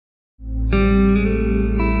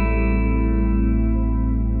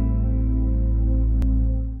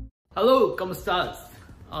¿cómo estás?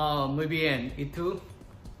 Muy bien, ¿y tú?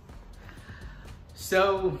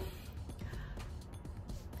 So,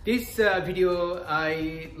 this video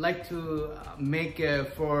I like to make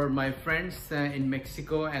for my friends in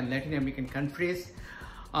Mexico and Latin American countries.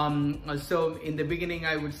 So in the beginning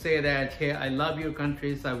I would say that, hey, I love your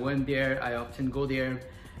countries, I went there, I often go there,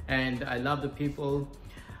 and I love the people.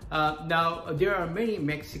 Now there are many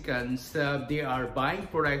Mexicans, they are buying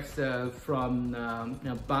products from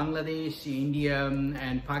Bangladesh, India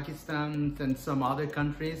and Pakistan and some other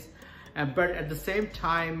countries. But at the same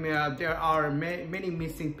time, there are many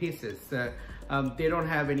missing pieces. They don't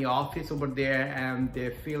have any office over there and they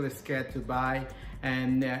feel scared to buy,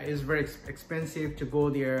 and it's very expensive to go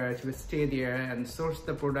there, to stay there and source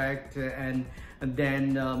the product, and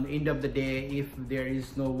then end of the day, if there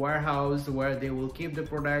is no warehouse where they will keep the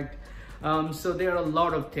product. So there are a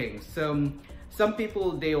lot of things. Some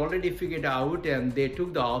people, they already figured out and they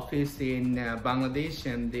took the office in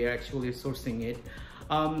Bangladesh and they're actually sourcing it.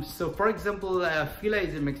 So for example, Fila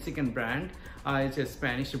is a Mexican brand, it's a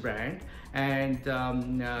Spanish brand, and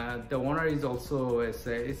the owner is also it's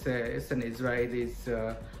an Israeli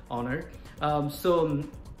owner. So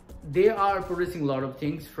they are producing a lot of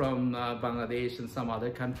things from Bangladesh and some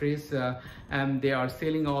other countries, and they are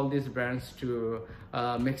selling all these brands to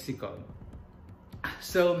Mexico.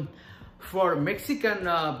 So for Mexican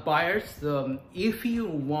buyers, if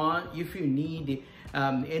you need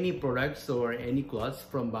any products or any clothes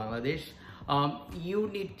from Bangladesh, you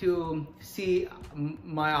need to see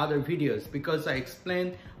my other videos, because I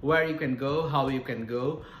explain where you can go, how you can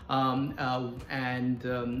go, and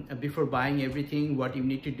before buying everything, what you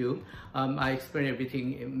need to do. I explain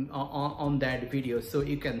everything on that video, so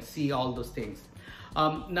you can see all those things.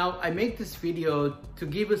 Now I make this video to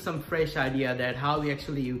give you some fresh idea that how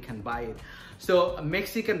actually you can buy it. So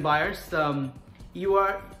Mexican buyers,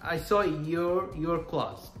 I saw your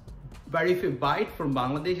clothes, but if you buy it from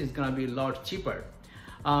Bangladesh, it's gonna be a lot cheaper,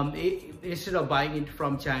 instead of buying it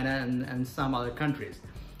from China and some other countries.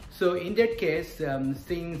 So in that case,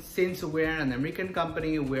 since we're an American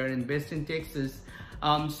company, we're based in Texas,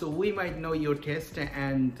 so we might know your taste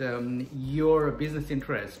and your business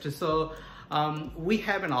interest. So we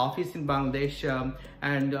have an office in Bangladesh,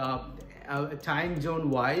 and time zone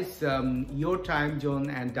wise, your time zone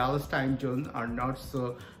and Dallas time zone are not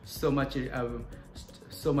so much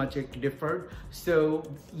different. So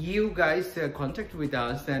you guys contact with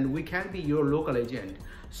us and we can be your local agent.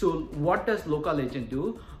 So what does local agent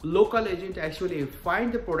do? Local agent actually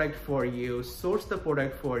find the product for you, source the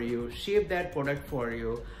product for you, ship that product for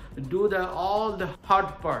you, do all the hard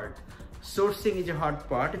part. Sourcing is a hard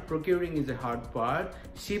part, procuring is a hard part,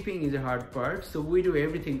 shipping is a hard part. So we do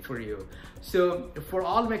everything for you. So for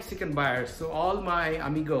all Mexican buyers, so all my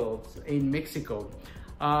amigos in Mexico,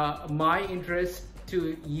 my interest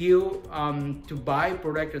to you to buy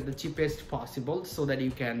product at the cheapest possible so that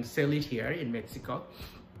you can sell it here in Mexico.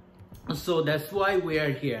 So that's why we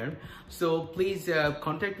are here. So please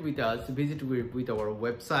contact with us, visit with our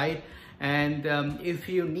website. And if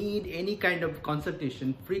you need any kind of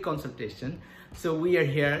consultation, free consultation, so we are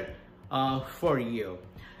here for you.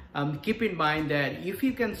 Keep in mind that if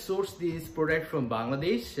you can source this product from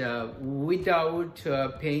Bangladesh without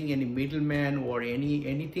paying any middleman or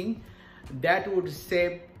anything, that would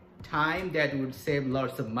save time, that would save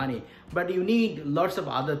lots of money. But you need lots of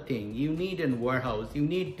other things. You need a warehouse, you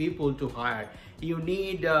need people to hire, you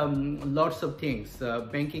need lots of things,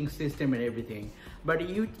 banking system and everything. But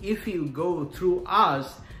if you go through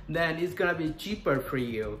us, then it's gonna be cheaper for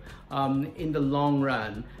you in the long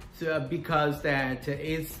run. So, because that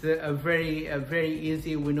it's very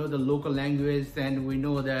easy. We know the local language and we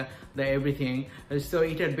know the everything. So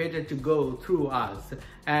it had better to go through us,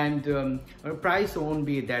 and price won't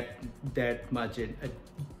be that much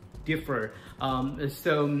differ.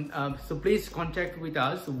 So please contact with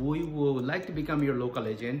us. We would like to become your local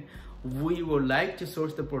agent. We would like to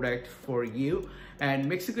source the product for you. And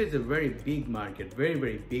Mexico is a very big market,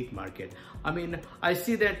 very big market. I mean, I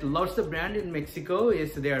see that lots of brands in Mexico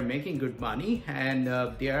they are making good money, and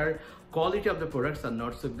their quality of the products are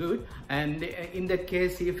not so good. And in that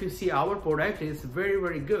case, if you see our product is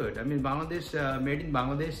very good. I mean, Bangladesh, made in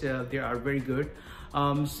Bangladesh, they are very good.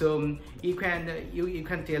 So you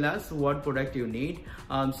can tell us what product you need.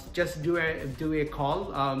 Just do a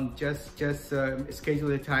call. Just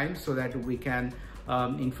schedule a time so that we can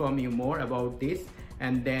inform you more about this,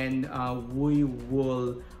 and then we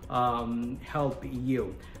will help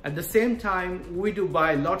you. At the same time, we do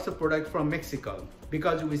buy lots of products from Mexico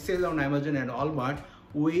because we sell on Amazon and Walmart.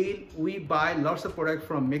 We buy lots of products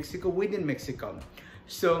from Mexico, within Mexico.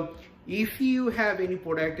 So If you have any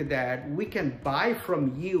product that we can buy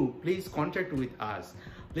from you, please contact with us.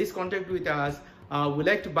 Please contact with us. We'd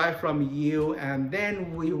like to buy from you, and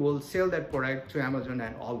then we will sell that product to Amazon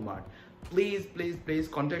and Walmart. Please, please, please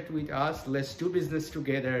contact with us. Let's do business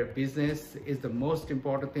together. Business is the most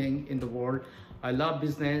important thing in the world. I love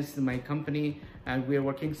business, my company, and we are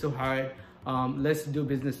working so hard. Let's do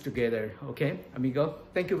business together. Okay, amigo?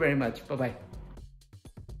 Thank you very much. Bye-bye.